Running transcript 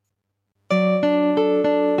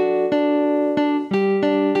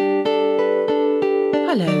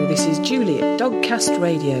Julie at Dogcast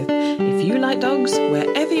Radio. If you like dogs,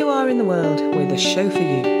 wherever you are in the world, we're the show for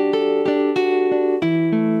you.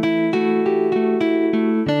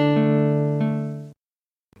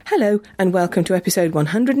 Hello and welcome to episode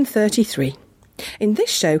 133. In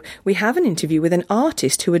this show, we have an interview with an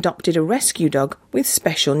artist who adopted a rescue dog with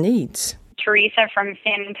special needs. Teresa from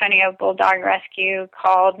San Antonio Bulldog Rescue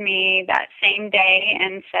called me that same day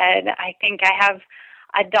and said, I think I have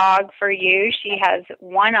a dog for you. She has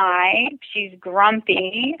one eye. She's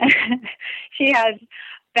grumpy. She has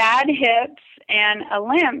bad hips and a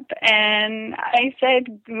limp. And I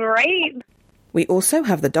said, great. We also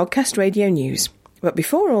have the Dogcast Radio News. But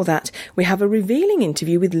before all that, we have a revealing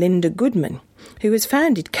interview with Linda Goodman, who has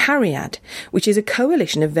founded Cariad, which is a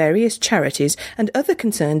coalition of various charities and other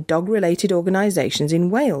concerned dog-related organisations in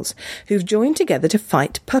Wales, who've joined together to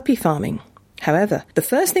fight puppy farming. However, the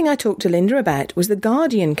first thing I talked to Linda about was the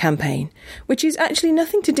Guardian campaign, which is actually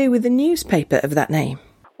nothing to do with the newspaper of that name.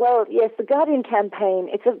 Well, yes, the Guardian campaign,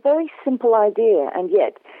 it's a very simple idea, and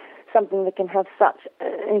yet something that can have such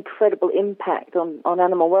an incredible impact on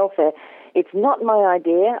animal welfare. It's not my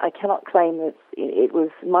idea. I cannot claim that it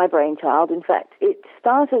was my brainchild. In fact, it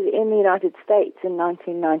started in the United States in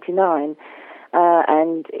 1999,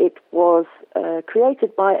 and it was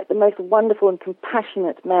created by the most wonderful and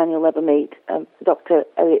compassionate man you'll ever meet, Dr.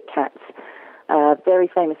 Elliot Katz, a very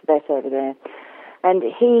famous vet over there. And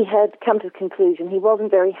he had come to the conclusion he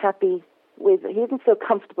wasn't very happy he didn't feel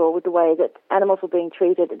comfortable with the way that animals were being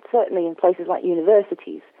treated, and certainly in places like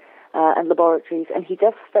universities and laboratories, and he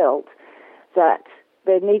just felt that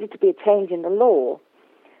there needed to be a change in the law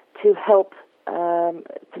to help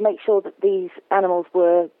to make sure that these animals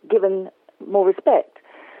were given more respect.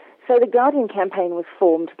 So the Guardian campaign was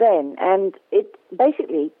formed then, and it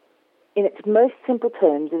basically, in its most simple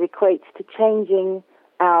terms, it equates to changing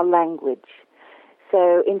our language.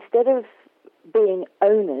 So instead of being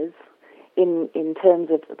owners in terms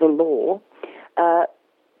of the law,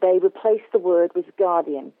 they replace the word with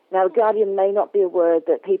guardian. Now, guardian may not be a word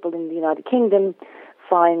that people in the United Kingdom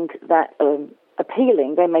find that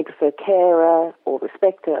appealing. They may prefer carer or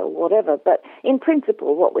respecter or whatever, but in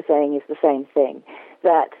principle, what we're saying is the same thing,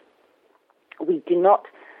 that we do not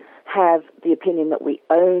have the opinion that we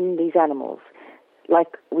own these animals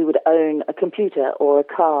like we would own a computer or a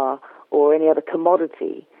car or any other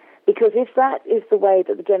commodity. Because if that is the way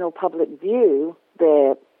that the general public view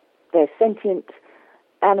their sentient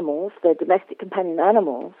animals, their domestic companion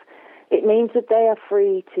animals, it means that they are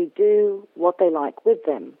free to do what they like with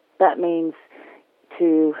them. That means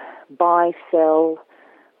to buy, sell,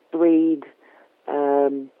 breed,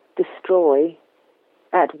 destroy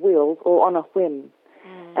at will or on a whim.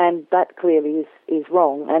 And that clearly is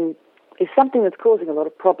wrong and is something that's causing a lot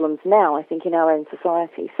of problems now, I think, in our own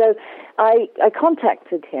society. So I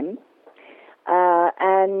contacted him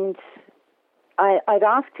and I'd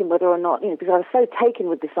asked him whether or not, because I was so taken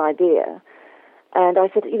with this idea, and I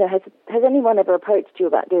said, has anyone ever approached you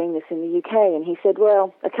about doing this in the UK? And he said,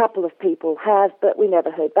 well, a couple of people have, but we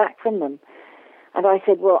never heard back from them. And I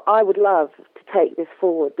said, well, I would love to take this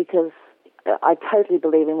forward because I totally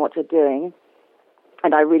believe in what you're doing,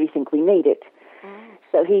 and I really think we need it.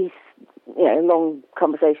 So he's, long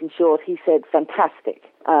conversation short, he said, fantastic.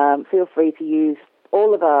 Feel free to use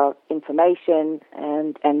all of our information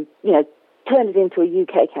and turn it into a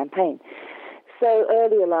UK campaign. So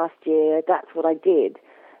earlier last year, that's what I did.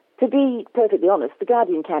 To be perfectly honest, the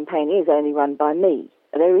Guardian campaign is only run by me.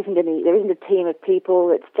 There isn't a team of people.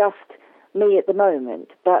 It's just me at the moment.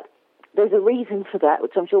 But there's a reason for that,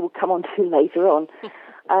 which I'm sure we'll come on to later on.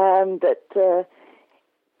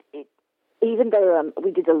 Even though we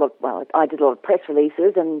did I did a lot of press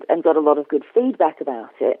releases and got a lot of good feedback about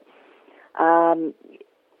it,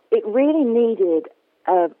 it really needed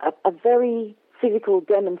a very physical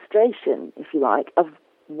demonstration, if you like, of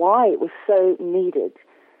why it was so needed.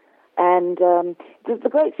 And the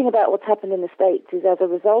great thing about what's happened in the States is as a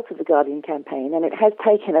result of the Guardian campaign, and it has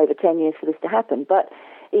taken over 10 years for this to happen, but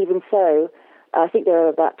even so, I think there are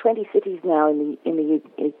about 20 cities now in the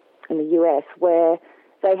US where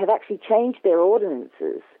they have actually changed their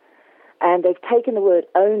ordinances, and they've taken the word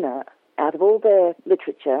owner out of all their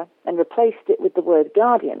literature and replaced it with the word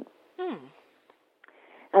guardian.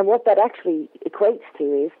 And what that actually equates to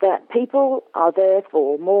is that people are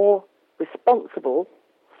therefore more responsible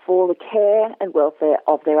for the care and welfare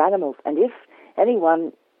of their animals. And if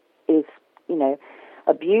anyone is,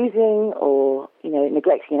 abusing or,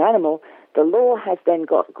 neglecting an animal, the law has then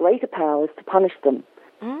got greater powers to punish them.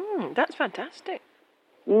 That's fantastic.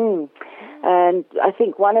 And I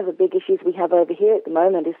think one of the big issues we have over here at the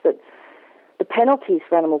moment is that the penalties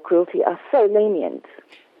for animal cruelty are so lenient.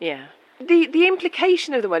 Yeah. the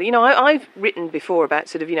implication of the word, I've written before about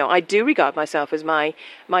sort of, I do regard myself as my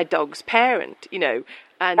dog's parent,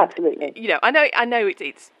 and Absolutely. I know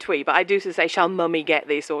it's twee, but I do sort of say, shall mummy get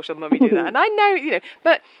this or shall mummy do that? And I know,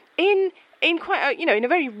 but in quite in a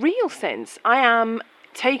very real sense, I am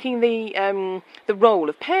taking the role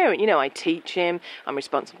of parent. I teach him, I'm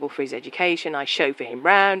responsible for his education, I chauffeur him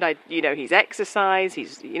round, his exercise,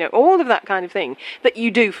 he's all of that kind of thing that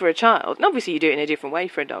you do for a child. And obviously you do it in a different way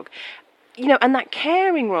for a dog. And that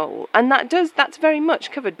caring role, and that's very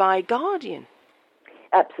much covered by guardian.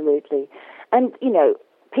 Absolutely. And,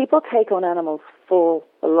 people take on animals for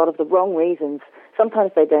a lot of the wrong reasons.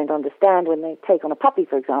 Sometimes they don't understand when they take on a puppy,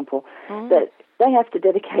 for example, that they have to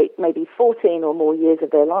dedicate maybe 14 or more years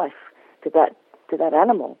of their life to that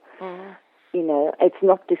animal. It's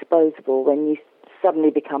not disposable when you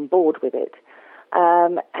suddenly become bored with it.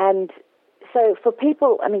 And so for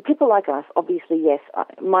people like us, obviously, yes,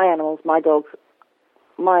 my animals, my dogs,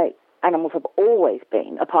 my animals have always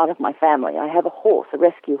been a part of my family. I have a horse, a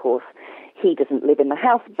rescue horse. He doesn't live in the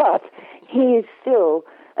house, but he is still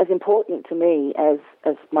as important to me as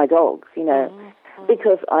my dogs,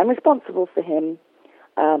 because I'm responsible for him.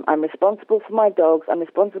 I'm responsible for my dogs. I'm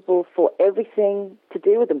responsible for everything to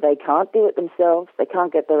do with them. They can't do it themselves. They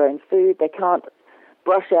can't get their own food. They can't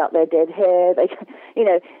brush out their dead hair.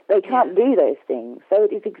 They can't do those things. So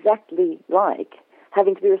it is exactly like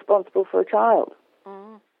having to be responsible for a child.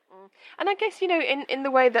 And I guess, in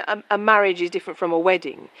the way that a marriage is different from a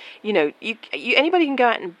wedding, anybody can go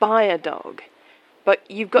out and buy a dog, but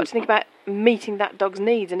you've got to think about meeting that dog's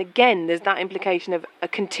needs. And again, there's that implication of a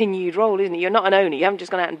continued role, isn't it? You're not an owner. You haven't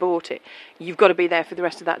just gone out and bought it. You've got to be there for the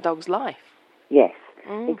rest of that dog's life. Yes,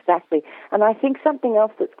 exactly. And I think something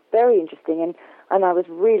else that's very interesting, and I was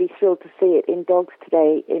really thrilled to see it in Dogs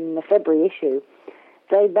Today in the February issue,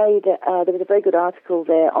 they made, there was a very good article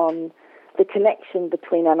there on the connection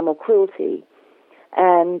between animal cruelty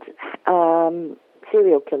and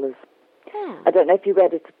serial killers. I don't know if you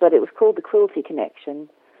read it, but it was called The Cruelty Connection.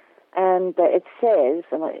 And it says,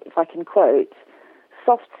 and if I can quote,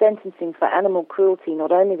 soft sentencing for animal cruelty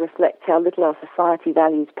not only reflects how little our society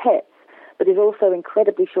values pets, but is also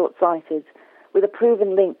incredibly short-sighted. With a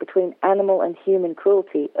proven link between animal and human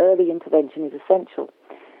cruelty, early intervention is essential.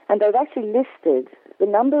 And they've actually listed the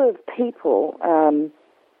number of people.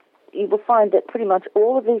 You will find that pretty much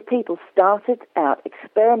all of these people started out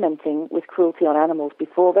experimenting with cruelty on animals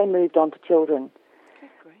before they moved on to children. Good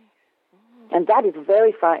grief. And that is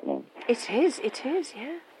very frightening. It is,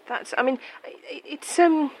 yeah.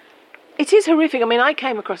 It is horrific. I mean, I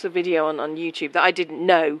came across a video on YouTube that I didn't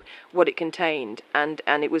know what it contained, and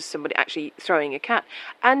it was somebody actually throwing a cat.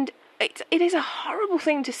 And it is a horrible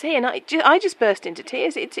thing to see, and I just burst into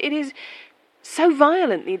tears. It is so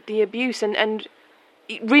violent, the abuse, and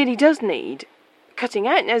it really does need cutting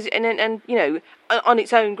out, and on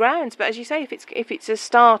its own grounds. But as you say, if it's a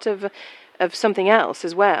start of something else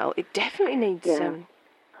as well, it definitely needs. Yeah.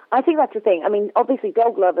 I think that's the thing. I mean, obviously,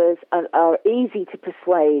 dog lovers are easy to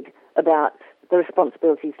persuade about the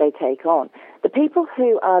responsibilities they take on. The people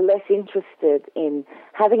who are less interested in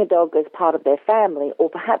having a dog as part of their family, or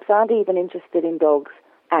perhaps aren't even interested in dogs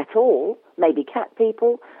at all, maybe cat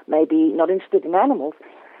people, maybe not interested in animals,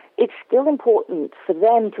 it's still important for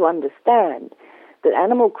them to understand that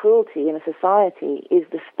animal cruelty in a society is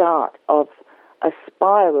the start of a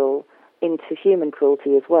spiral into human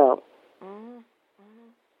cruelty as well.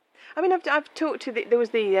 I mean, I've talked to there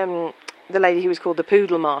was the lady who was called the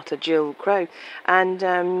Poodle Martyr, Jill Crow, and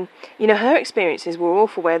her experiences were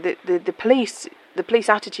awful. Where the police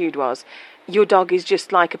attitude was, your dog is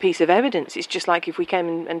just like a piece of evidence. It's just like if we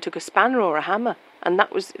came and took a spanner or a hammer, and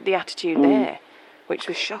that was the attitude there, which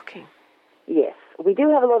was shocking. Yes, we do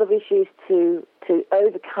have a lot of issues to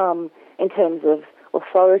overcome in terms of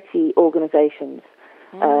authority organisations,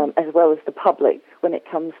 as well as the public, when it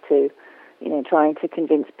comes to trying to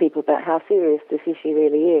convince people about how serious this issue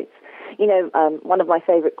really is. One of my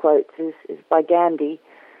favourite quotes is by Gandhi.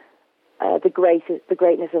 The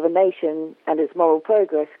greatness of a nation and its moral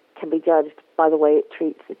progress can be judged by the way it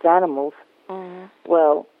treats its animals.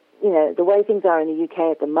 Well, the way things are in the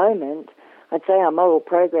UK at the moment, I'd say our moral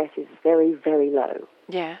progress is very, very low.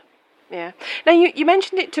 Yeah. Now, you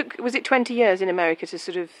mentioned was it 20 years in America to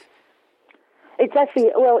sort of... It's actually,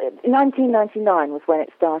 1999 was when it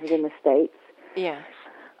started in the States. Yeah.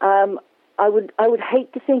 I would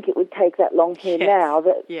hate to think it would take that long here now,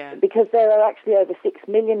 because there are actually over 6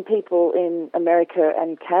 million people in America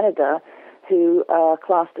and Canada who are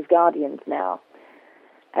classed as guardians now.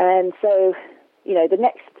 And so, the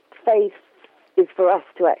next phase is for us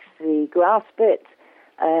to actually grasp it,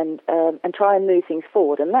 and try and move things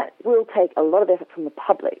forward. And that will take a lot of effort from the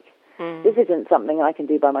public. This isn't something I can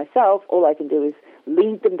do by myself. All I can do is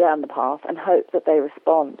lead them down the path and hope that they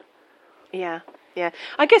respond. Yeah.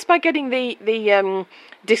 I guess by getting the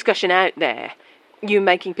discussion out there, you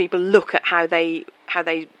making people look at how they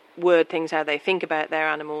word things, how they think about their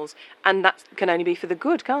animals, and that can only be for the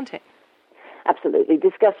good, can't it? Absolutely.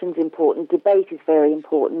 Discussion's important. Debate is very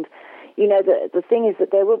important. You know, the thing is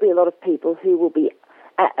that there will be a lot of people who will be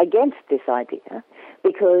against this idea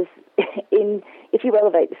because if you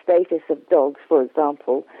elevate the status of dogs, for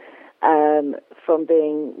example, from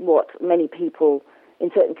being what many people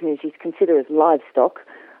in certain communities consider as livestock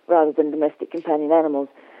rather than domestic companion animals,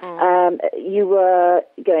 you are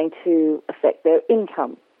going to affect their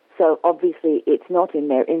income. So obviously it's not in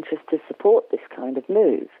their interest to support this kind of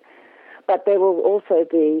move. But there will also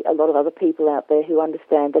be a lot of other people out there who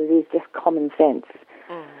understand that it is just common sense.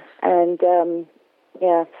 And,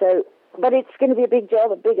 but it's going to be a big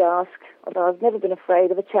job, a big ask, although I've never been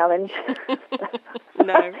afraid of a challenge.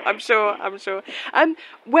 No, I'm sure.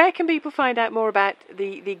 Where can people find out more about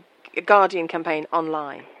the Guardian campaign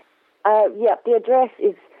online? The address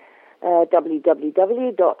is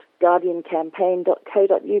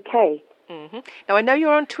www.guardiancampaign.co.uk. Now, I know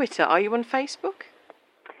you're on Twitter. Are you on Facebook?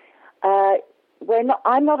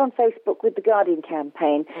 I'm not on Facebook with the Guardian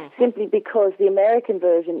campaign, simply because the American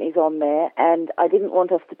version is on there, and I didn't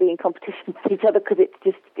want us to be in competition with each other because it's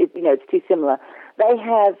too similar. They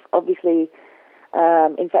have obviously,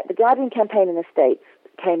 in fact, the Guardian campaign in the States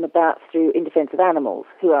came about through In Defense of Animals,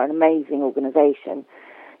 who are an amazing organisation.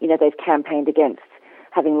 You know, they've campaigned against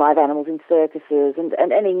having live animals in circuses and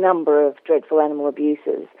any number of dreadful animal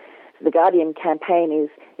abuses. So the Guardian campaign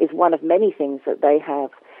is one of many things that they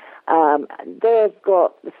have. They've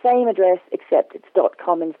got the same address, except it's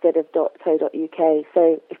 .com instead of .co.uk.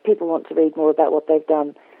 So if people want to read more about what they've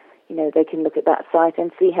done, you know, they can look at that site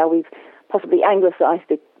and see how we've possibly anglicised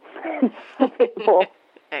it a bit more.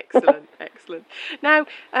 Excellent. Now,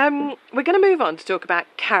 we're going to move on to talk about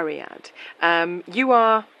Cariad. You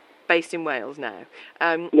are based in Wales now,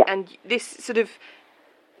 and this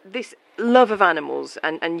love of animals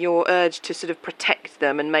and your urge to sort of protect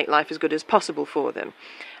them and make life as good as possible for them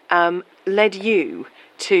led you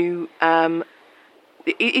to...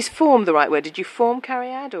 is form the right word? Did you form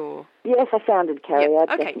Cariad, or...? Yes, I founded Cariad.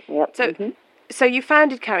 Yep. Okay, yep. So you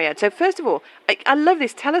founded Cariad. So first of all, I love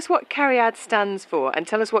this. Tell us what Cariad stands for, and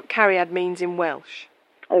tell us what Cariad means in Welsh.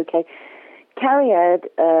 Okay. Cariad,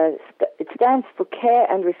 it stands for Care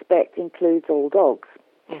and Respect Includes All Dogs.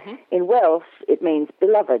 In Welsh, it means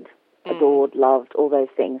beloved, adored, loved, all those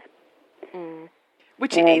things.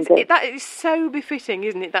 Which that is so befitting,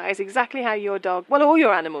 isn't it? That is exactly how your dog, well, all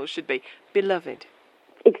your animals should be, beloved.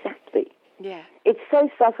 Exactly. Yeah. It's so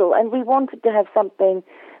subtle, and we wanted to have something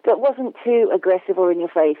that wasn't too aggressive or in your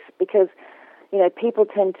face, because, you know, people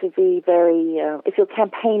tend to be very, if you're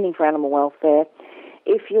campaigning for animal welfare,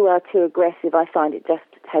 if you are too aggressive, I find it just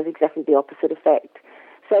has exactly the opposite effect.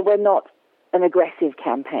 So we're not an aggressive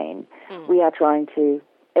campaign. We are trying to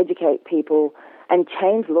educate people and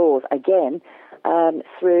change laws, again,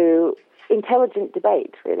 through intelligent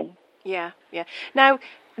debate, really. Yeah. Now,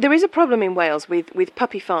 there is a problem in Wales with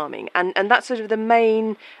puppy farming, and that's sort of the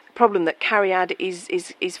main problem that Cariad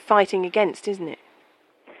is fighting against, isn't it?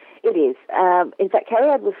 It is. In fact,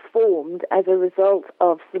 Cariad was formed as a result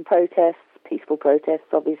of some protests, peaceful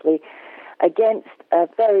protests, obviously, against a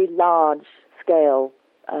very large-scale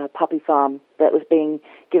puppy farm that was being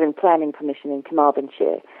given planning permission in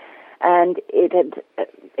Carmarthenshire. And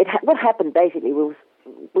what happened basically was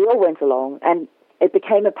we all went along, and it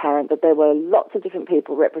became apparent that there were lots of different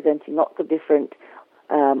people representing lots of different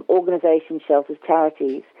organisations, shelters,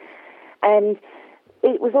 charities. And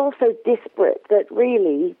it was all so disparate that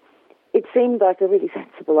really it seemed like a really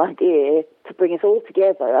sensible idea to bring us all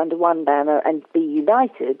together under one banner and be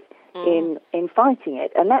united in fighting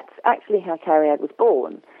it. And that's actually how Cariad was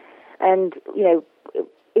born. And, you know,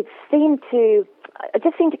 it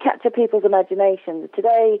just seemed to capture people's imagination.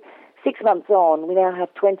 Today, 6 months on, we now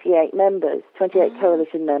have 28 members, 28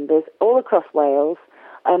 coalition members, all across Wales,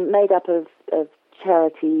 made up of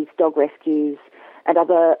charities, dog rescues, and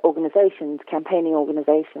other organisations, campaigning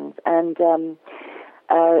organisations. And to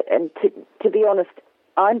be honest,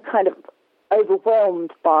 I'm kind of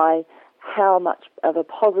overwhelmed by how much of a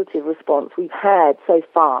positive response we've had so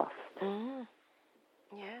fast. Yeah.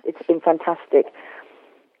 It's been fantastic.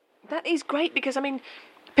 That is great, because, I mean,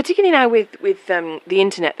 Particularly now with the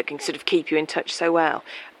internet that can sort of keep you in touch so well.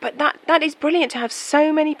 But that is brilliant to have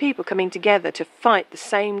so many people coming together to fight the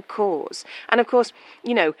same cause. And of course,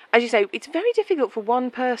 you know, as you say, it's very difficult for one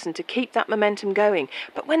person to keep that momentum going.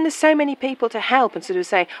 But when there's so many people to help and sort of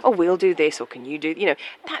say, oh, we'll do this, or can you do, you know,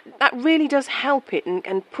 that really does help it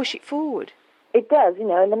and push it forward. It does, you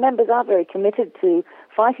know, and the members are very committed to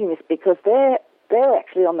fighting this because they're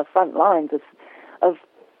actually on the front lines of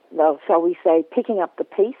well, shall we say, picking up the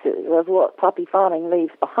pieces of what puppy farming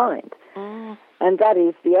leaves behind. Mm. And that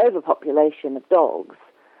is the overpopulation of dogs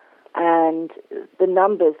and the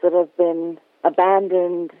numbers that have been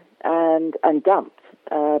abandoned and dumped.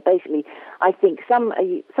 Basically, I think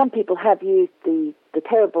some people have used the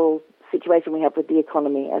terrible situation we have with the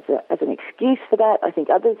economy as an excuse for that. I think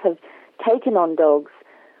others have taken on dogs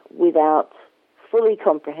without fully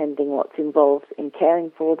comprehending what's involved in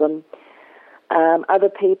caring for them. Other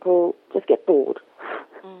people just get bored.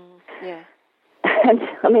 Yeah. And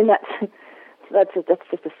I mean that's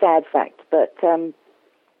just a sad fact. But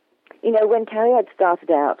you know, when Cariad started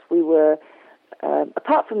out, we were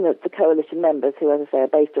apart from the coalition members, who, as I say, are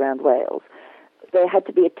based around Wales, there had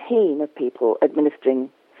to be a team of people administering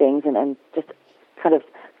things and just kind of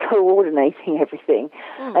coordinating everything.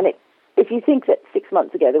 And if you think that 6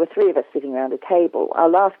 months ago there were 3 of us sitting around a table, our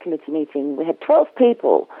last committee meeting we had 12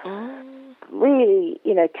 people. Really,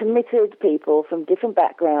 you know, committed people from different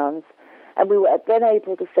backgrounds, and we were then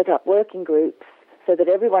able to set up working groups so that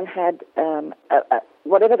everyone had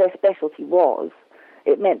whatever their specialty was.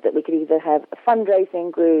 It meant that we could either have a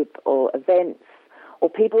fundraising group or events, or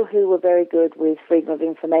people who were very good with freedom of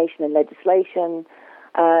information and legislation.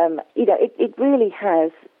 You know, it really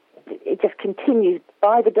has. It just continues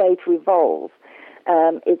by the day to evolve.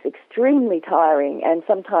 It's extremely tiring, and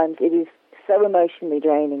sometimes it is so emotionally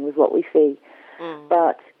draining with what we see.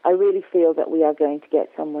 But I really feel that we are going to get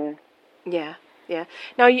somewhere. Yeah.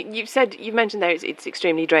 Now, you've mentioned there it's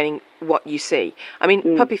extremely draining what you see. I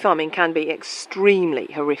mean, puppy farming can be extremely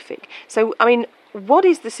horrific. So, I mean, what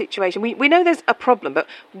is the situation? We know there's a problem, but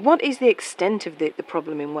what is the extent of the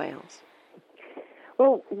problem in Wales?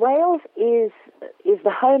 Well, Wales is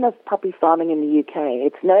the home of puppy farming in the UK.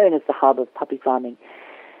 It's known as the hub of puppy farming.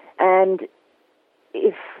 And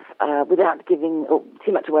if, without giving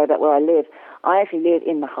too much away about where I live, I actually live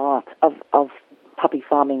in the heart of puppy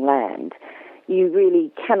farming land. You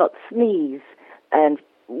really cannot sneeze and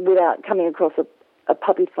without coming across a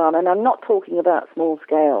puppy farm. And I'm not talking about small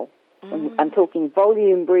scale. I'm talking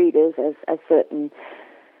volume breeders, as certain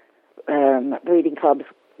breeding clubs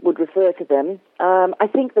would refer to them. I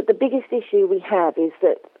think that the biggest issue we have is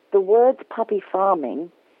that the words puppy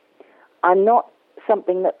farming are not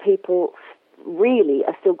something that people really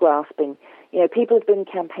are still grasping. You know, people have been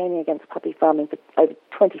campaigning against puppy farming for over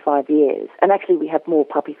 25 years, and actually we have more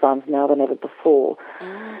puppy farms now than ever before,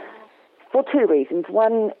 for 2 reasons.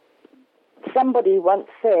 One, somebody once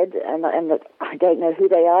said, and that I don't know who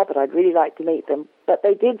they are, but I'd really like to meet them, but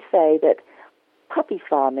they did say that puppy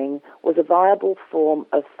farming was a viable form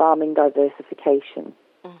of farming diversification.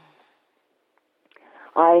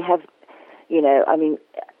 I have, you know, I mean,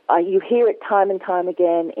 you hear it time and time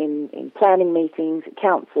again in planning meetings,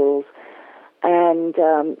 councils, and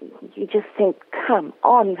you just think, come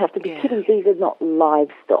on, you have to be kidding. These are not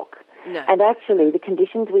livestock. No. And actually, the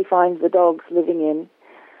conditions we find the dogs living in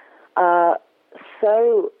are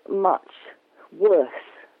so much worse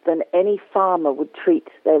than any farmer would treat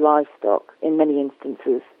their livestock in many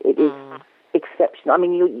instances. It is exceptional. I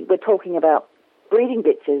mean, we're talking about breeding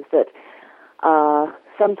bitches that are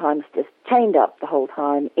sometimes just chained up the whole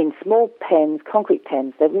time in small pens, concrete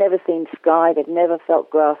pens. They've never seen sky, they've never felt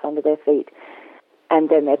grass under their feet. And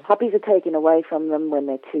then their puppies are taken away from them when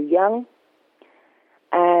they're too young,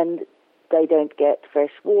 and they don't get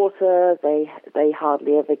fresh water, they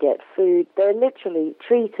hardly ever get food. They're literally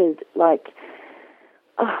treated like,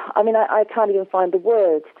 I mean, I can't even find the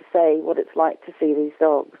words to say what it's like to see these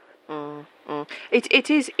dogs. It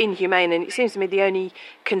is inhumane, and it seems to me the only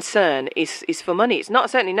concern is for money. It's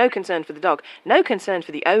certainly no concern for the dog, no concern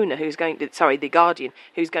for the owner the guardian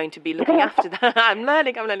who's going to be looking after that. I'm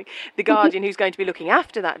learning. The guardian who's going to be looking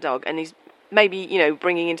after that dog, and he's maybe, you know,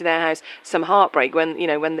 bringing into their house some heartbreak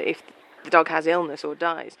if the dog has illness or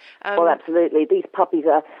dies. Well, absolutely. These puppies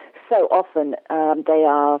are so often they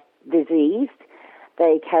are diseased.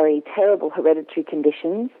 They carry terrible hereditary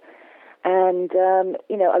conditions. And,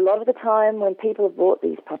 you know, a lot of the time when people have bought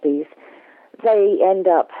these puppies, they end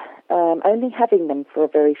up only having them for a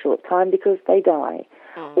very short time because they die,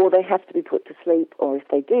 or they have to be put to sleep, or if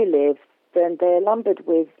they do live, then they're lumbered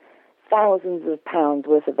with thousands of pounds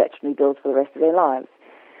worth of veterinary bills for the rest of their lives.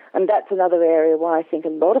 And that's another area why I think a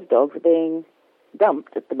lot of dogs are being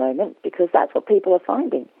dumped at the moment, because that's what people are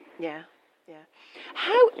finding. Yeah, yeah.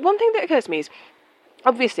 One thing that occurs to me is,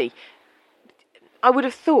 obviously, I would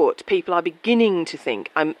have thought people are beginning to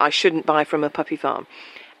think I shouldn't buy from a puppy farm.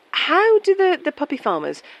 How do the puppy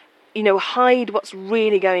farmers, hide what's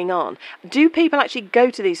really going on? Do people actually go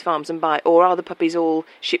to these farms and buy, or are the puppies all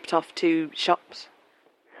shipped off to shops?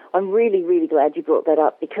 I'm really, really glad you brought that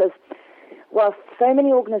up, because while so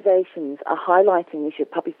many organisations are highlighting the issue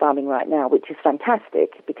of puppy farming right now, which is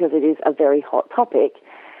fantastic because it is a very hot topic,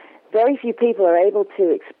 very few people are able to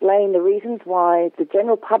explain the reasons why the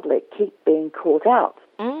general public keep being caught out.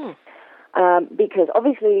 Because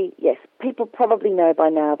obviously, yes, people probably know by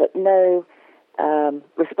now that no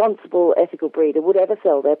responsible, ethical breeder would ever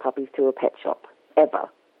sell their puppies to a pet shop, ever.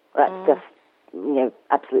 That just,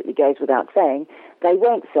 absolutely goes without saying. They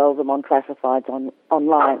won't sell them on classifieds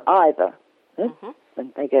online either.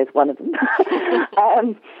 And there goes one of them.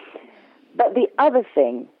 But the other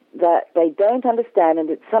thing that they don't understand, and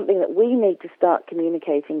it's something that we need to start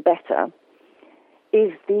communicating better,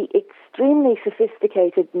 is the extremely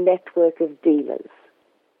sophisticated network of dealers.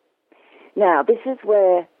 Now, this is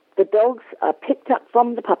where the dogs are picked up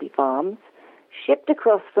from the puppy farms, shipped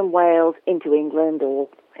across from Wales into England or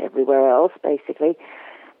everywhere else, basically,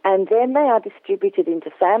 and then they are distributed into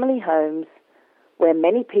family homes where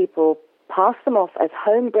many people pass them off as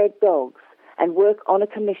homebred dogs and work on a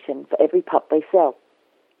commission for every pup they sell.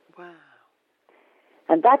 Wow.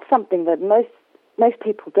 And that's something that most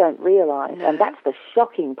people don't realise, and that's the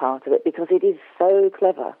shocking part of it, because it is so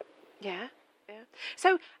clever. Yeah, yeah.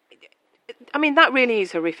 So, I mean, that really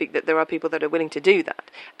is horrific that there are people that are willing to do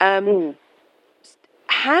that.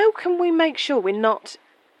 How can we make sure we're not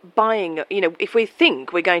buying, if we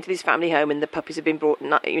think we're going to this family home and the puppies have been brought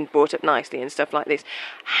up nicely and stuff like this,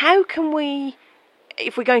 how can we,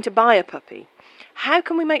 if we're going to buy a puppy, how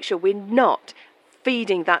can we make sure we're not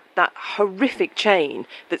feeding that horrific chain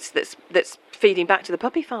that's feeding back to the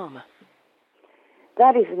puppy farmer?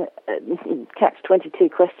 That is a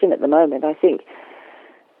catch-22 question at the moment. I think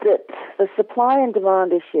that the supply and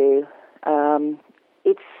demand issue,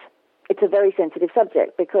 it's a very sensitive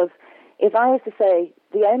subject, because if I was to say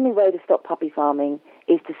the only way to stop puppy farming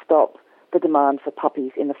is to stop the demand for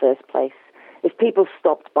puppies in the first place, if people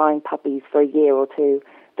stopped buying puppies for a year or two,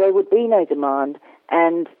 there would be no demand,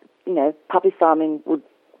 and puppy farming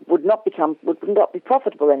would not be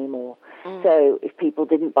profitable anymore. So if people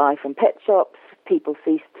didn't buy from pet shops, people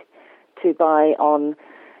ceased to buy on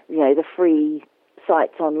the free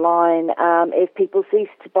sites online. If people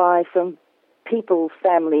ceased to buy from people's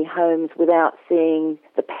family homes without seeing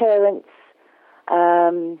the parents,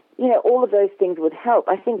 all of those things would help.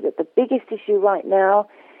 I think that the biggest issue right now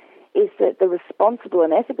is that the responsible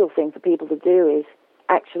and ethical thing for people to do is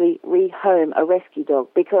actually rehome a rescue dog,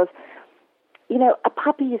 because a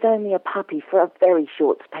puppy is only a puppy for a very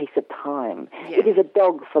short space of time. Yeah. It is a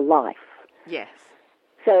dog for life. Yes.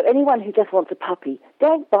 So anyone who just wants a puppy,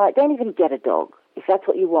 don't even get a dog if that's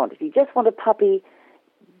what you want. If you just want a puppy,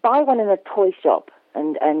 buy one in a toy shop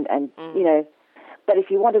and but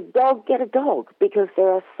if you want a dog, get a dog, because there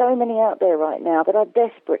are so many out there right now that are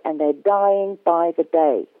desperate and they're dying by the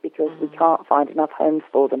day because we can't find enough homes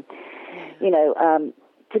for them.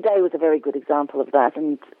 Today was a very good example of that,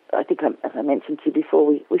 and I think, as I mentioned to you before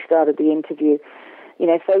we started the interview,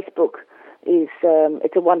 Facebook is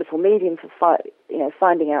it's a wonderful medium for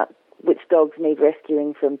finding out which dogs need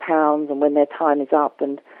rescuing from pounds and when their time is up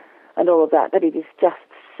and all of that. But it is just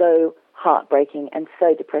so heartbreaking and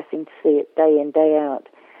so depressing to see it day in, day out.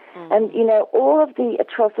 And all of the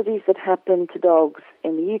atrocities that happen to dogs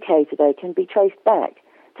in the UK today can be traced back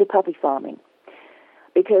to puppy farming,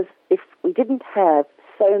 because if we didn't have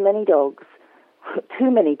so many dogs,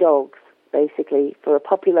 too many dogs, basically, for a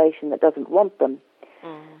population that doesn't want them,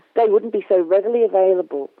 they wouldn't be so readily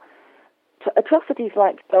available. Atrocities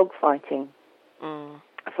like dog fighting,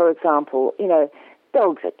 for example,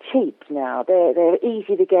 dogs are cheap now. They're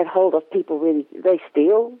easy to get hold of. People they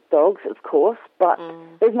steal dogs, of course, but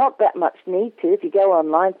there's not that much need to. If you go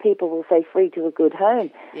online, people will say free to a good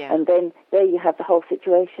home. Yeah. And then there you have the whole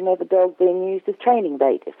situation of a dog being used as training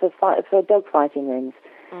bait for dog fighting rings.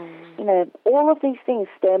 All of these things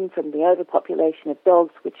stem from the overpopulation of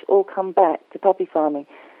dogs, which all come back to puppy farming.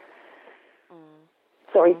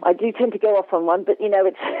 Sorry, I do tend to go off on one, but I'm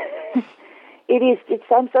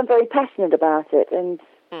very passionate about it. And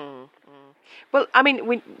well, I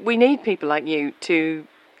mean, we need people like you to,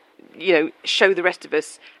 show the rest of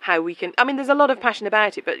us how we can. I mean, there's a lot of passion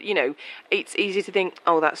about it, but it's easy to think,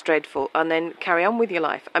 oh, that's dreadful, and then carry on with your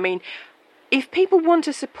life. I mean, if people want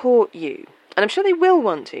to support you, and I'm sure they will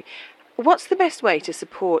want to. What's the best way to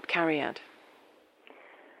support Cariad?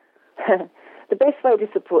 The best way to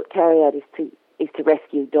support Cariad is to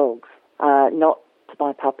rescue dogs, not to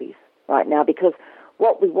buy puppies right now, because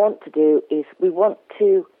what we want to do is we want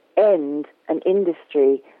to end an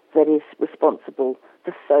industry that is responsible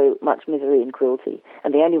for so much misery and cruelty.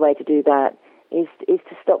 And the only way to do that is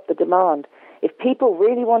to stop the demand. If people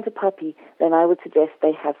really want a puppy, then I would suggest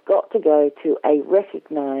they have got to go to a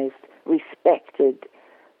recognized, respected,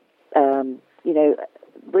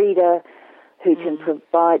 breeder who can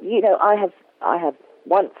provide. I have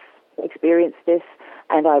once experienced this,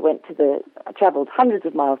 and I travelled hundreds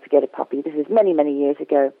of miles to get a puppy. This is many, many years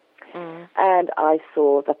ago. And I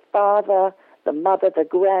saw the father, the mother, the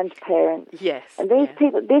grandparents. Yes. And these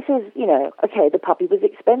people, this is, okay, the puppy was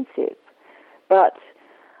expensive, but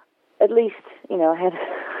at least, I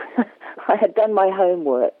had done my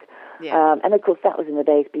homework. Yeah. And of course, that was in the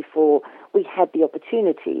days before we had the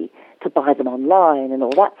opportunity to buy them online and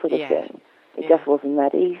all that sort of thing. It just wasn't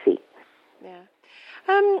that easy. Yeah.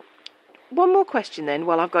 One more question then,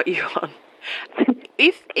 while I've got you on.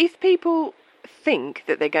 If people think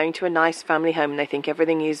that they're going to a nice family home and they think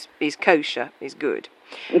everything is kosher, is good,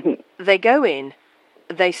 they go in,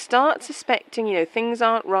 they start suspecting, things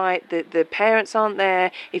aren't right, the parents aren't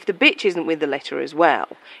there. If the bitch isn't with the litter as well,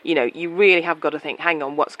 you really have got to think, hang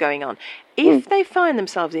on, what's going on? If they find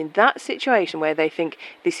themselves in that situation where they think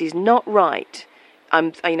this is not right,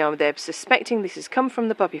 they're suspecting this has come from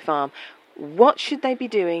the puppy farm, what should they be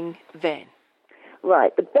doing then?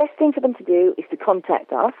 Right, the best thing for them to do is to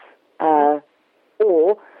contact us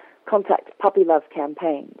or contact Puppy Love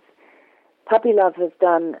campaigns. Puppy Love has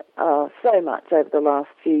done so much over the last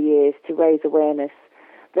few years to raise awareness.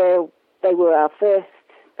 They were our first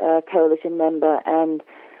coalition member, and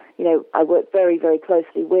I work very, very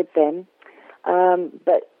closely with them.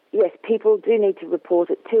 But yes, people do need to report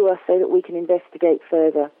it to us so that we can investigate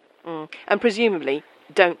further. And presumably,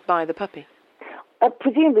 don't buy the puppy.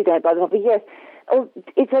 Presumably, don't buy the puppy. Yes. Oh,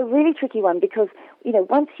 it's a really tricky one because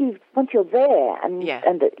once you're there and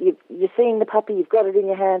you're seeing the puppy, you've got it in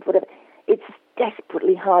your hands, whatever. It's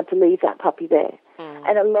desperately hard to leave that puppy there.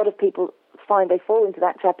 And a lot of people find they fall into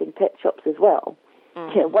that trap in pet shops as well.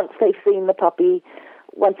 Once they've seen the puppy,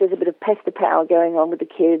 once there's a bit of pester power going on with the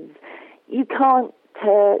kids, you can't,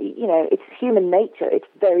 it's human nature. It's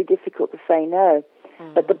very difficult to say no.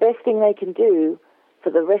 But the best thing they can do for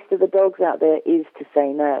the rest of the dogs out there is to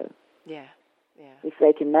say no. Yeah. If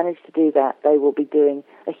they can manage to do that, they will be doing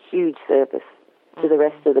a huge service to the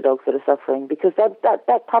rest of the dogs that are suffering, because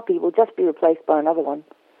that puppy will just be replaced by another one.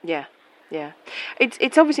 Yeah.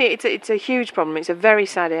 It's obviously it's a huge problem. It's a very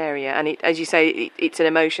sad area, and as you say, it's an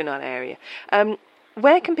emotional area.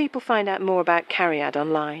 Where can people find out more about Cariad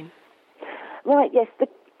online? Right. Yes, the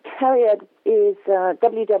Cariad is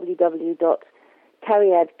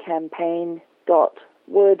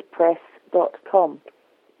www.cariadcampaign.wordpress.com.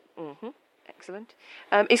 Excellent.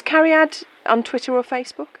 Is Cariad on Twitter or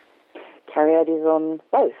Facebook? Cariad is on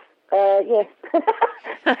both. Yes.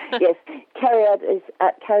 Yes. Cariad is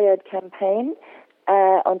at Cariad Campaign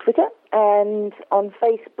on Twitter, and on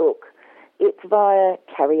Facebook it's via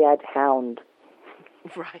Cariad Hound.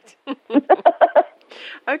 Right.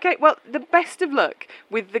 Okay, well, the best of luck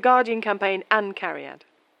with the Guardian campaign and Cariad.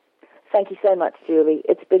 Thank you so much, Julie.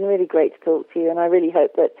 It's been really great to talk to you, and I really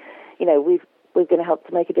hope that, we're going to help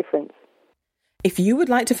to make a difference. If you would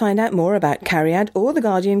like to find out more about Cariad or the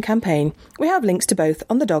Guardian campaign, we have links to both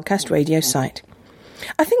on the Dogcast Radio site.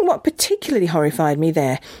 I think what particularly horrified me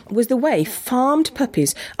there was the way farmed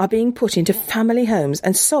puppies are being put into family homes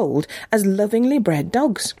and sold as lovingly bred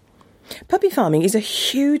dogs. Puppy farming is a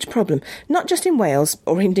huge problem, not just in Wales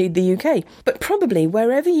or indeed the UK, but probably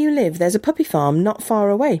wherever you live there's a puppy farm not far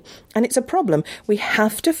away, and it's a problem we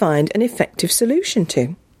have to find an effective solution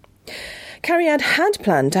to. Cariad had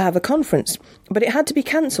planned to have a conference, but it had to be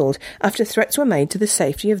cancelled after threats were made to the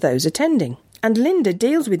safety of those attending. And Linda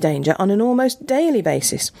deals with danger on an almost daily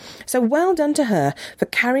basis, so well done to her for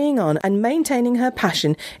carrying on and maintaining her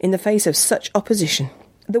passion in the face of such opposition.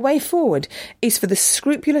 The way forward is for the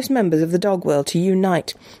scrupulous members of the dog world to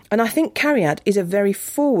unite, and I think Cariad is a very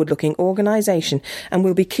forward-looking organisation, and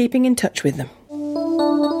we'll be keeping in touch with them.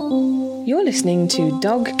 You're listening to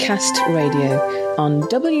Dogcast Radio on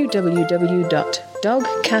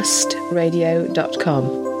www.dogcastradio.com.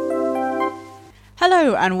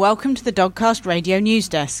 Hello and welcome to the Dogcast Radio News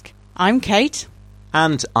Desk. I'm Kate.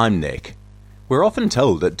 And I'm Nick. We're often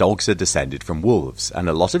told that dogs are descended from wolves, and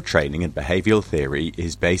a lot of training and behavioural theory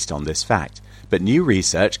is based on this fact. but new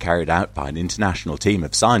research carried out by an international team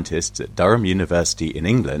of scientists at Durham University in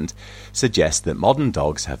England suggests that modern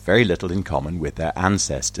dogs have very little in common with their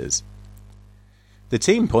ancestors. The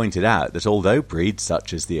team pointed out that although breeds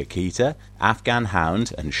such as the Akita, Afghan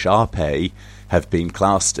Hound and Shar Pei have been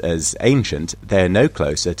classed as ancient, they are no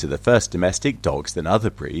closer to the first domestic dogs than other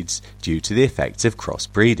breeds due to the effects of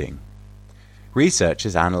crossbreeding.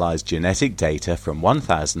 Researchers analysed genetic data from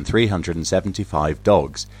 1,375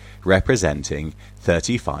 dogs, representing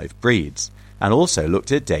 35 breeds, and also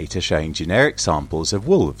looked at data showing generic samples of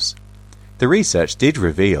wolves. The research did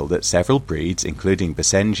reveal that several breeds, including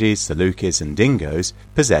Basenjis, Salukis and Dingoes,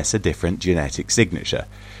 possess a different genetic signature,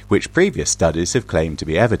 which previous studies have claimed to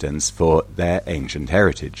be evidence for their ancient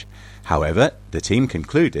heritage. However, the team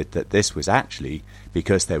concluded that this was actually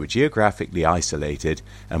because they were geographically isolated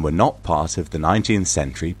and were not part of the 19th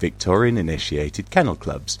century Victorian-initiated kennel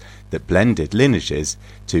clubs that blended lineages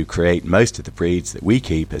to create most of the breeds that we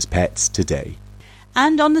keep as pets today.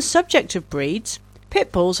 And on the subject of breeds,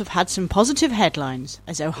 pit bulls have had some positive headlines,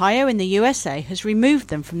 as Ohio in the USA has removed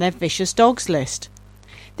them from their vicious dogs list.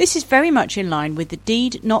 This is very much in line with the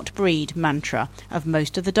deed not breed mantra of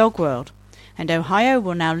most of the dog world, and Ohio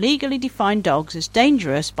will now legally define dogs as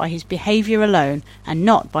dangerous by his behaviour alone and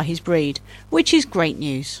not by his breed, which is great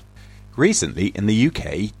news. Recently in the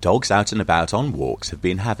UK, dogs out and about on walks have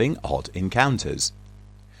been having odd encounters.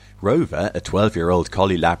 Rover, a 12-year-old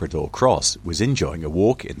Collie Labrador cross, was enjoying a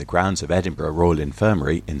walk in the grounds of Edinburgh Royal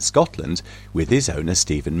Infirmary in Scotland with his owner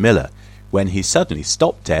Stephen Miller, when he suddenly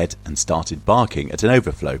stopped dead and started barking at an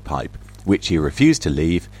overflow pipe, which he refused to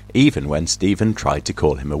leave even when Stephen tried to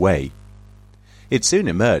call him away. It soon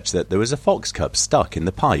emerged that there was a fox cub stuck in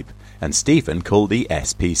the pipe, and Stephen called the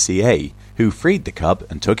SPCA, who freed the cub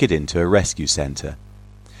and took it into a rescue centre.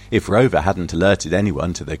 If Rover hadn't alerted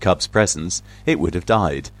anyone to the cub's presence, it would have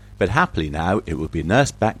died, but happily now it will be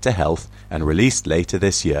nursed back to health and released later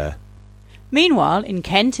this year. Meanwhile, in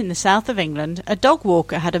Kent in the south of England, a dog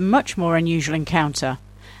walker had a much more unusual encounter.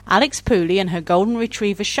 Alex Pooley and her golden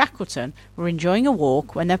retriever Shackleton were enjoying a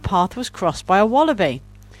walk when their path was crossed by a wallaby.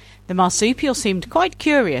 The marsupial seemed quite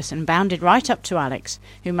curious and bounded right up to Alex,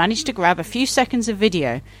 who managed to grab a few seconds of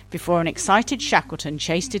video before an excited Shackleton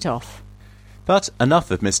chased it off. But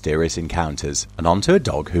enough of mysterious encounters, and on to a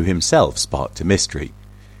dog who himself sparked a mystery.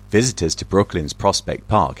 Visitors to Brooklyn's Prospect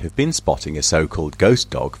Park have been spotting a so-called ghost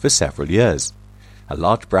dog for several years. A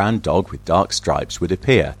large brown dog with dark stripes would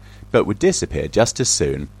appear, but would disappear just as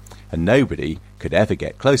soon, and nobody could ever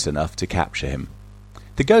get close enough to capture him.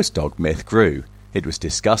 The ghost dog myth grew. It was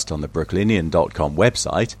discussed on the Brooklynian.com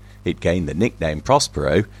website, it gained the nickname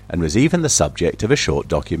Prospero, and was even the subject of a short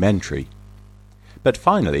documentary. But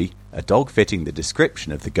finally, a dog fitting the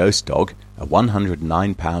description of the ghost dog, a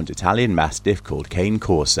 109-pound Italian Mastiff called Cane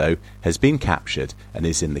Corso, has been captured and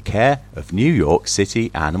is in the care of New York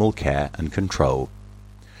City Animal Care and Control.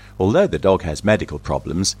 Although the dog has medical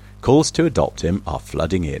problems, calls to adopt him are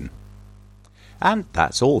flooding in. And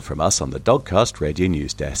that's all from us on the Dogcast Radio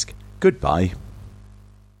News Desk. Goodbye.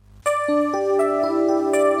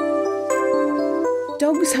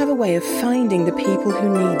 Dogs have a way of finding the people who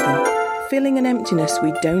need them, filling an emptiness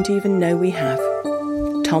we don't even know we have.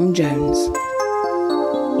 Tom Jones.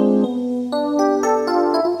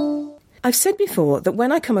 I've said before that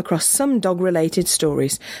when I come across some dog-related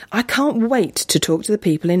stories, I can't wait to talk to the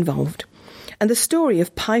people involved. And the story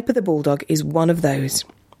of Piper the Bulldog is one of those.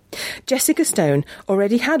 Jessica Stone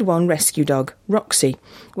already had one rescue dog, Roxy,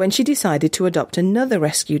 when she decided to adopt another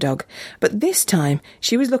rescue dog, but this time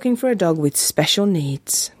she was looking for a dog with special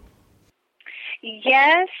needs.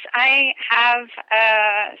 Yes, I have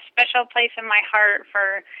a special place in my heart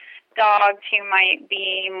for dogs who might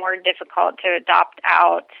be more difficult to adopt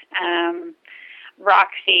out.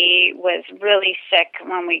 Roxy was really sick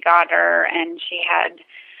when we got her, and she had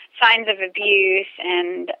signs of abuse,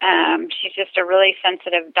 and she's just a really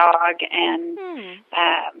sensitive dog, and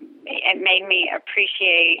it made me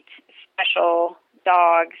appreciate special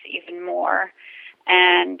dogs even more.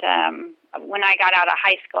 And when I got out of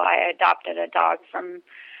high school, I adopted a dog from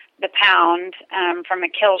the pound, from a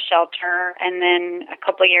kill shelter, and then a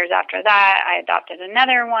couple of years after that, I adopted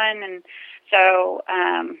another one. And so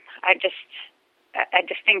I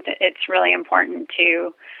just think that it's really important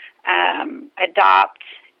to adopt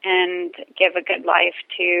and give a good life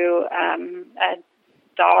to a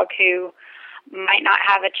dog who might not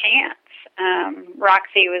have a chance.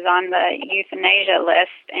 Roxy was on the euthanasia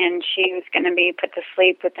list, and she was going to be put to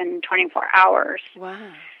sleep within 24 hours.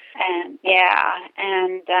 Wow. And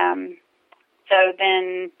so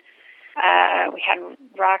then We had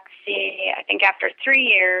Roxy, I think after 3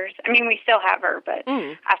 years. I mean, we still have her, but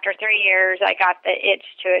after 3 years, I got the itch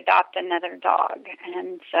to adopt another dog.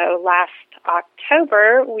 And so last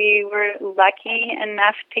October, we were lucky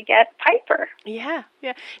enough to get Piper. Yeah.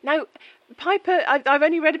 Now, Piper, I've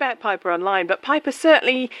only read about Piper online, but Piper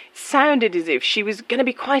certainly sounded as if she was going to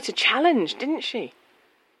be quite a challenge, didn't she?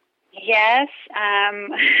 Yes.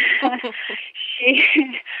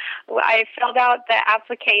 I filled out the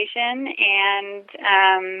application, and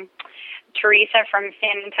Teresa from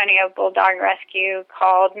San Antonio Bulldog Rescue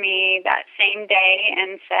called me that same day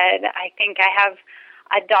and said, I think I have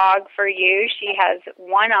a dog for you. She has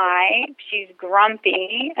one eye. She's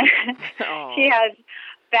grumpy. She has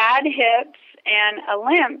bad hips and a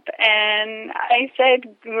limp. And I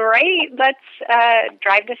said, great, let's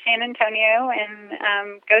drive to San Antonio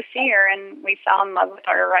and go see her. And we fell in love with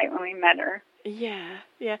her right when we met her. Yeah.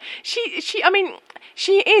 She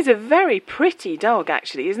is a very pretty dog,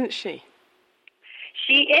 actually, isn't she?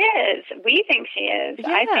 She is. We think she is. Yeah.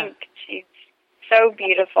 I think she's so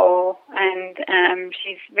beautiful, and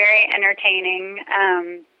she's very entertaining.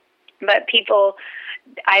 But people,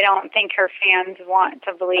 I don't think her fans want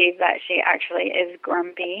to believe that she actually is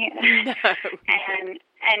grumpy. No.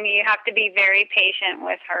 and you have to be very patient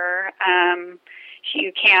with her.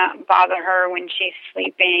 You can't bother her when she's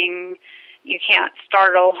sleeping. You can't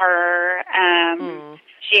startle her.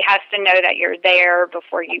 She has to know that you're there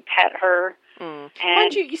before you pet her.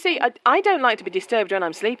 And you see, I don't like to be disturbed when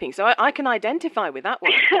I'm sleeping, so I can identify with that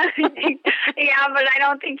one. Yeah, but I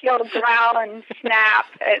don't think you'll growl and snap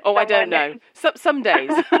at someone. I don't know. Some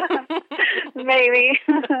days. Maybe.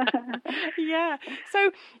 Yeah.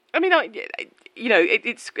 So, I mean,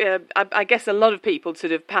 it's I guess a lot of people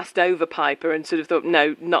sort of passed over Piper and sort of thought,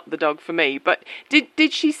 no, not the dog for me. But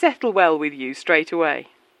did she settle well with you straight away?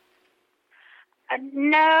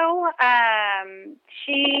 No.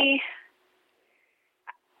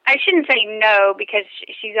 I shouldn't say no, because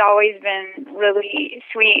she's always been really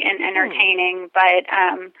sweet and entertaining, but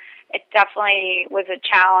it definitely was a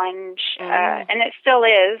challenge, and it still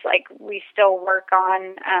is. Like, we still work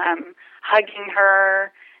on hugging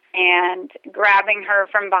her and grabbing her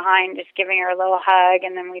from behind, just giving her a little hug,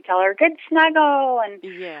 and then we tell her, good snuggle, and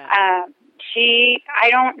I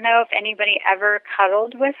don't know if anybody ever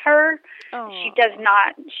cuddled with her. She doesn't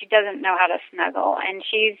know how to snuggle, and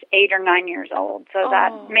she's 8 or 9 years old, so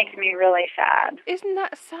that makes me really sad. Isn't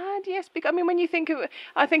that sad? Yes, because I mean, when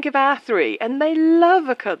I think of our three, and they love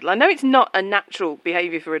a cuddle. I know it's not a natural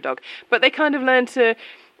behaviour for a dog, but they kind of learn to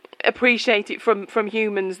appreciate it from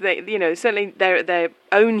humans. They, certainly their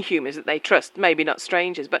own humans that they trust, maybe not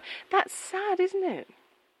strangers, but that's sad, isn't it?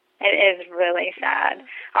 It is really sad.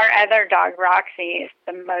 Our other dog, Roxy, is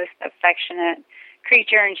the most affectionate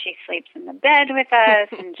creature, and she sleeps in the bed with us,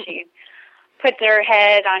 and she puts her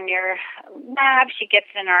head on your lap. She gets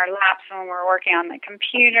in our laps when we're working on the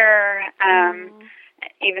computer,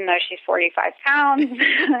 even though she's 45 pounds.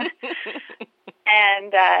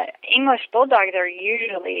 And English Bulldogs are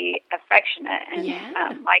usually affectionate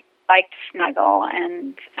and like to snuggle,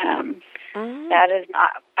 and that is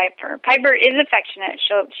not Piper. Piper is affectionate.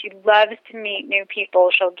 She loves to meet new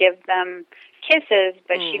people. She'll give them kisses,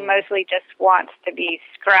 but she mostly just wants to be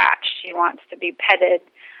scratched. She wants to be petted,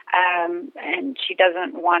 and she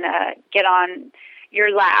doesn't want to get on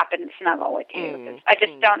your lap and snuggle with you. I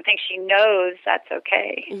just don't think she knows that's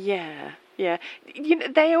okay. Yeah.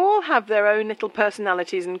 They all have their own little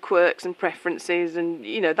personalities and quirks and preferences, and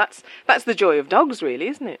that's the joy of dogs, really,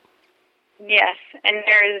 isn't it? Yes, and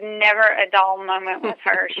there is never a dull moment with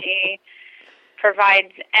her. She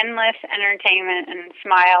provides endless entertainment and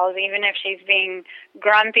smiles. Even if she's being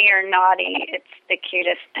grumpy or naughty, it's the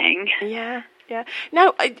cutest thing. Yeah.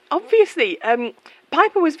 Now, obviously,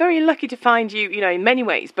 Piper was very lucky to find you, in many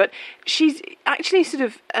ways, but she's actually sort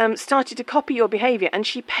of started to copy your behaviour, and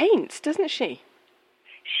she paints, doesn't she?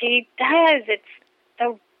 She does. It's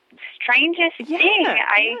the strangest thing.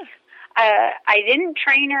 I didn't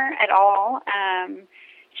train her at all.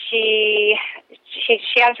 She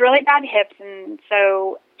has really bad hips, and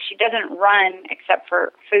so she doesn't run except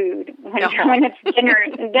for food. When it's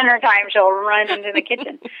dinner time, she'll run into the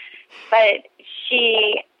kitchen. But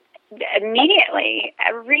she immediately,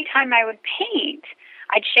 every time I would paint,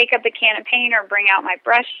 I'd shake up a can of paint or bring out my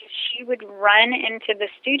brush. She would run into the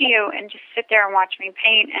studio and just sit there and watch me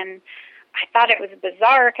paint. And I thought it was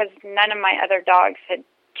bizarre because none of my other dogs had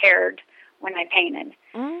cared when I painted.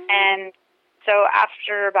 And so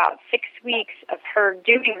after about 6 weeks of her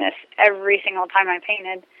doing this every single time I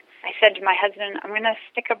painted, I said to my husband, I'm going to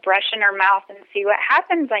stick a brush in her mouth and see what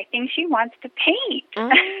happens. I think she wants to paint.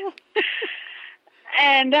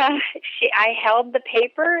 And I held the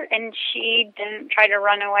paper, and she didn't try to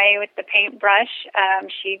run away with the paintbrush.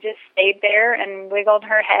 She just stayed there and wiggled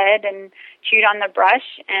her head and chewed on the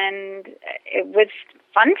brush, and it was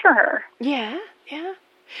fun for her. Yeah, yeah.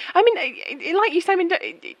 I mean, like you say,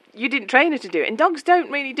 you didn't train her to do it, and dogs don't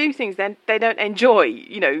really do things they don't enjoy,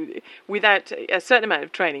 without a certain amount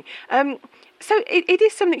of training. So it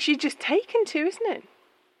is something she's just taken to, isn't it?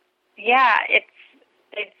 Yeah, it's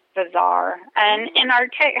bizarre, and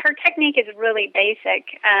her technique is really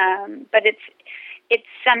basic, but it's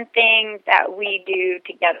something that we do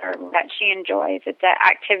together that she enjoys. It's an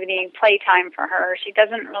activity, playtime for her. She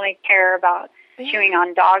doesn't really care about chewing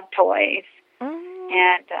on dog toys.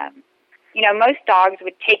 And, most dogs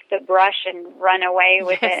would take the brush and run away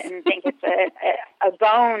with it and think it's a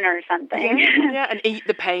bone or something. Yeah, and eat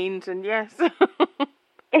the paint, and yes.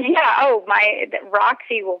 Yeah,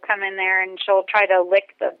 Roxy will come in there and she'll try to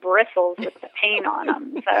lick the bristles with the paint on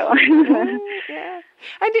them. So, yeah.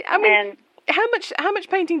 And how much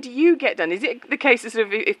painting do you get done? Is it the case that sort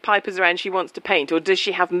of if Piper's around, she wants to paint, or does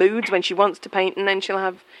she have moods when she wants to paint, and then she'll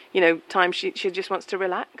have time she just wants to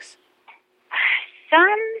relax?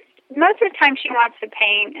 Most of the time she wants to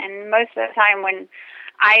paint, and most of the time when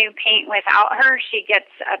I paint without her, she gets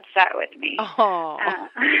upset with me. Oh.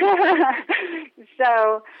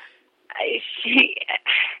 So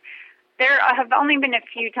there have only been a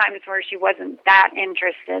few times where she wasn't that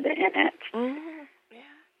interested in it.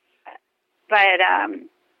 Yeah. But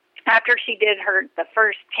after she did the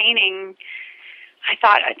first painting, I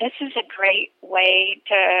thought, this is a great way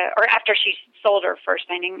or after she sold her first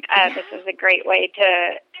painting, this is a great way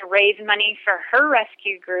to raise money for her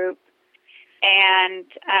rescue group. And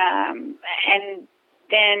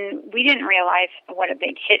then we didn't realize what a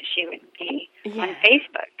big hit she would be on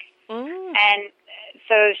Facebook. And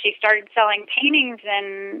so she started selling paintings,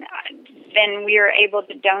 and then we were able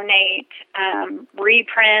to donate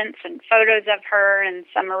reprints and photos of her and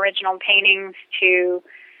some original paintings to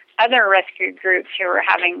other rescue groups who were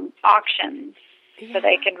having auctions so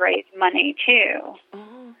they could raise money too.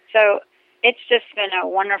 So it's just been a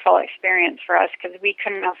wonderful experience for us because we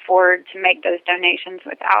couldn't afford to make those donations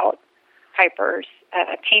without Piper's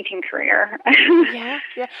painting career. Yeah.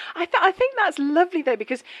 I think that's lovely though,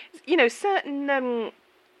 because certain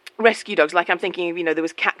rescue dogs, like I'm thinking of, there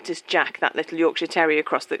was Cactus Jack, that little Yorkshire Terrier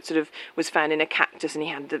cross that sort of was found in a cactus, and he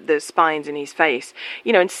had the spines in his face.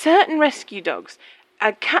 And certain rescue dogs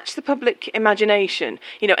catch the public imagination,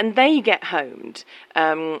 and they get homed.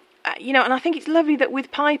 And I think it's lovely that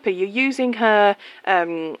with Piper, you're using her,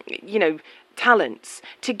 talents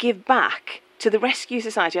to give back to the Rescue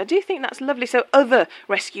Society. I do think that's lovely. So other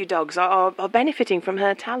rescue dogs are benefiting from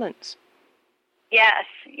her talents. Yes.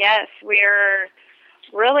 We're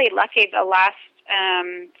really lucky the last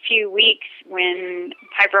few weeks when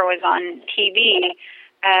Piper was on TV,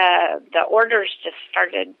 the orders just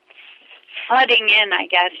started flooding in, I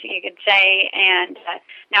guess you could say, and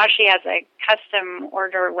now she has a custom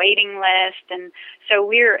order waiting list, and so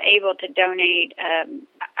we're able to donate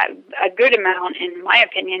a good amount, in my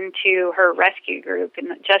opinion, to her rescue group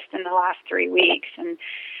just in the last 3 weeks. And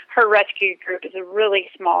her rescue group is a really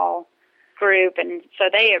small group, and so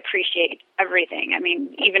they appreciate everything. I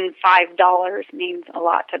mean, even $5 means a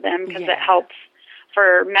lot to them because it helps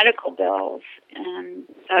for medical bills. And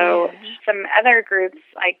so some other groups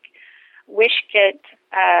like Wishkit,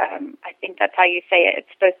 I think that's how you say it. It's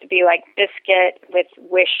supposed to be like biscuit with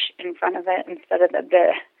wish in front of it instead of the B,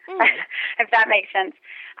 if that makes sense.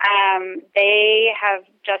 They have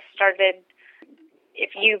just started,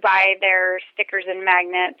 if you buy their stickers and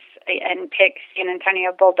magnets and pick San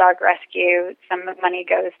Antonio Bulldog Rescue, some of the money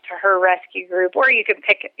goes to her rescue group, or you could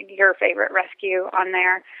pick your favorite rescue on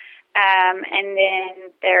there. And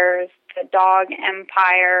then there's the Dog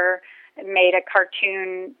Empire, made a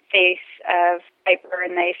cartoon face of Piper,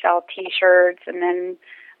 and they sell T-shirts, and then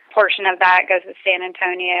a portion of that goes to San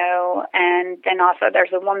Antonio, and then also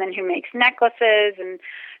there's a woman who makes necklaces, and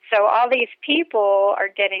so all these people are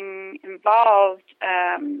getting involved.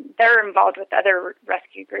 They're involved with other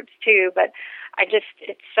rescue groups too, but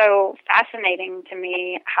it's so fascinating to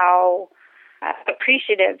me how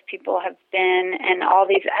appreciative people have been, and all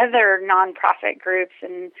these other nonprofit groups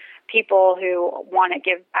and people who want to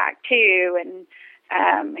give back too, and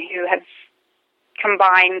who have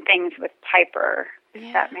combined things with Piper,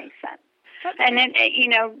 if that makes sense. And then,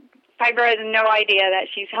 Piper has no idea that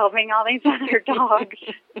she's helping all these other dogs.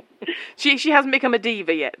 She hasn't become a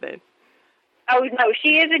diva yet, then? Oh, no,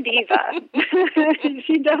 she is a diva.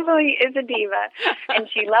 She definitely is a diva. And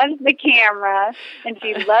she loves the camera, and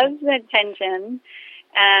she loves the attention.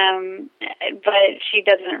 But she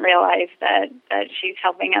doesn't realize that she's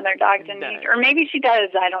helping other dogs in need. Or maybe she does,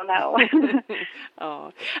 I don't know.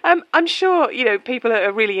 Oh, I'm sure, people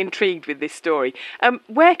are really intrigued with this story.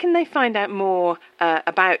 Where can they find out more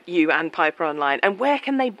about you and Piper online? And where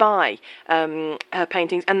can they buy her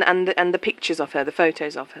paintings and the pictures of her, the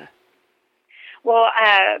photos of her? Well,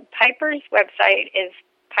 Piper's website is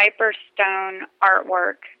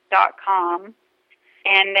piperstoneartwork.com.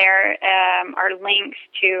 And there are links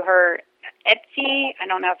to her Etsy. I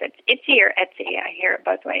don't know if it's Etsy or Etsy. I hear it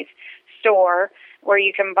both ways. Store where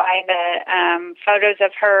you can buy the photos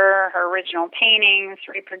of her original paintings,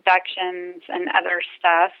 reproductions, and other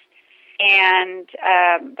stuff. And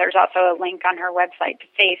there's also a link on her website to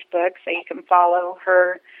Facebook, so you can follow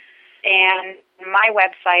her. And my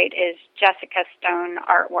website is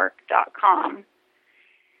jessicastoneartwork.com.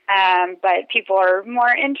 But people are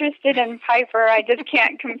more interested in Piper. I just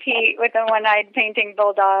can't compete with a one-eyed painting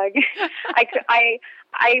bulldog.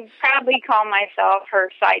 I proudly call myself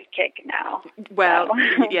her sidekick now. Well,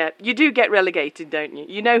 yeah, you do get relegated, don't you?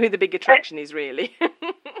 You know who the big attraction is, really.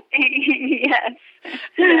 Yes.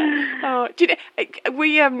 Yeah. Oh, do you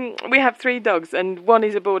know, we have 3 dogs, and one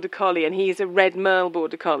is a border collie, and he is a red merle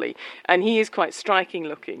border collie, and he is quite striking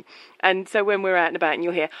looking. And so when we're out and about, and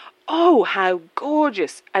you'll hear, "Oh, how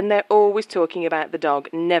gorgeous!" and they're always talking about the dog,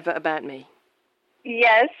 never about me.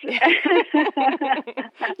 Yes.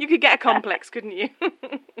 You could get a complex, couldn't you?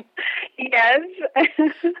 Yes.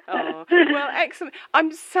 Oh, well, excellent.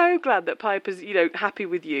 I'm so glad that Piper's, happy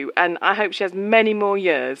with you, and I hope she has many more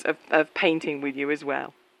years of painting with you as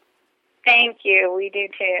well. Thank you. We do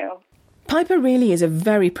too. Piper really is a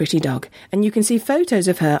very pretty dog, and you can see photos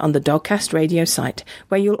of her on the Dogcast Radio site,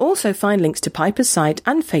 where you'll also find links to Piper's site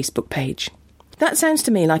and Facebook page. That sounds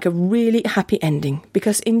to me like a really happy ending,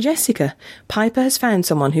 because in Jessica, Piper has found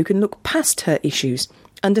someone who can look past her issues,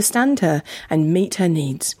 understand her, and meet her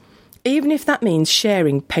needs, even if that means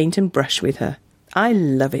sharing paint and brush with her. I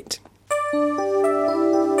love it.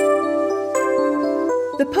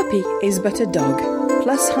 The puppy is but a dog,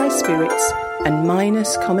 plus high spirits and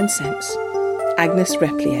minus common sense. Agnes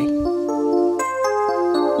Replier.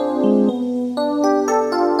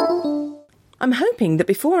 I'm hoping that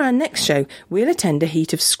before our next show, we'll attend a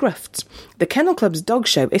heat of Scruffts, the Kennel Club's dog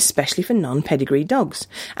show especially for non-pedigree dogs.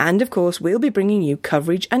 And of course, we'll be bringing you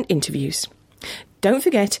coverage and interviews. Don't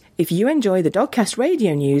forget, if you enjoy the Dogcast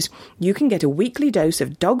Radio News, you can get a weekly dose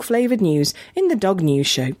of dog-flavoured news in the Dog News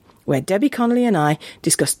Show, where Debbie Connolly and I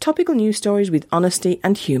discuss topical news stories with honesty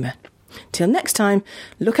and humour. Till next time,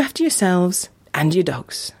 look after yourselves and your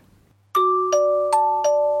dogs.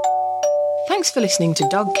 Thanks for listening to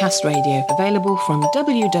Dogcast Radio, available from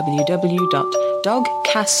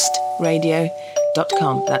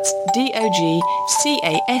www.dogcastradio.com. That's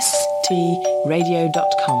DOGCAST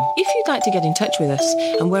radio.com. If you'd like to get in touch with us,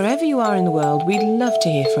 and wherever you are in the world, we'd love to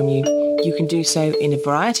hear from you. You can do so in a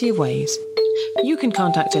variety of ways. You can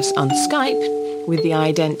contact us on Skype with the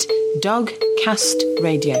ident Dogcast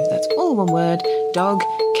Radio. That's all one word,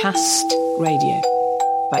 Dogcast Radio.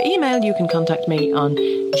 By email, you can contact me on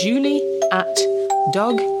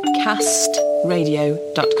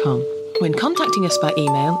julie@dogcastradio.com. When contacting us by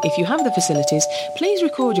email, if you have the facilities, please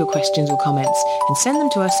record your questions or comments and send them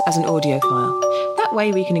to us as an audio file. That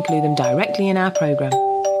way we can include them directly in our programme.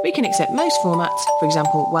 We can accept most formats, for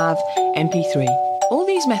example WAV, MP3. All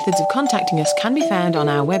these methods of contacting us can be found on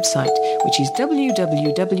our website, which is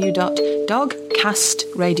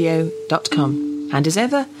www.dogcastradio.com. And as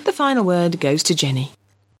ever, the final word goes to Jenny.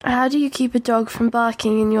 How do you keep a dog from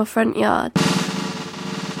barking in your front yard?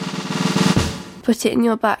 Put it in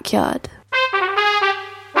your backyard.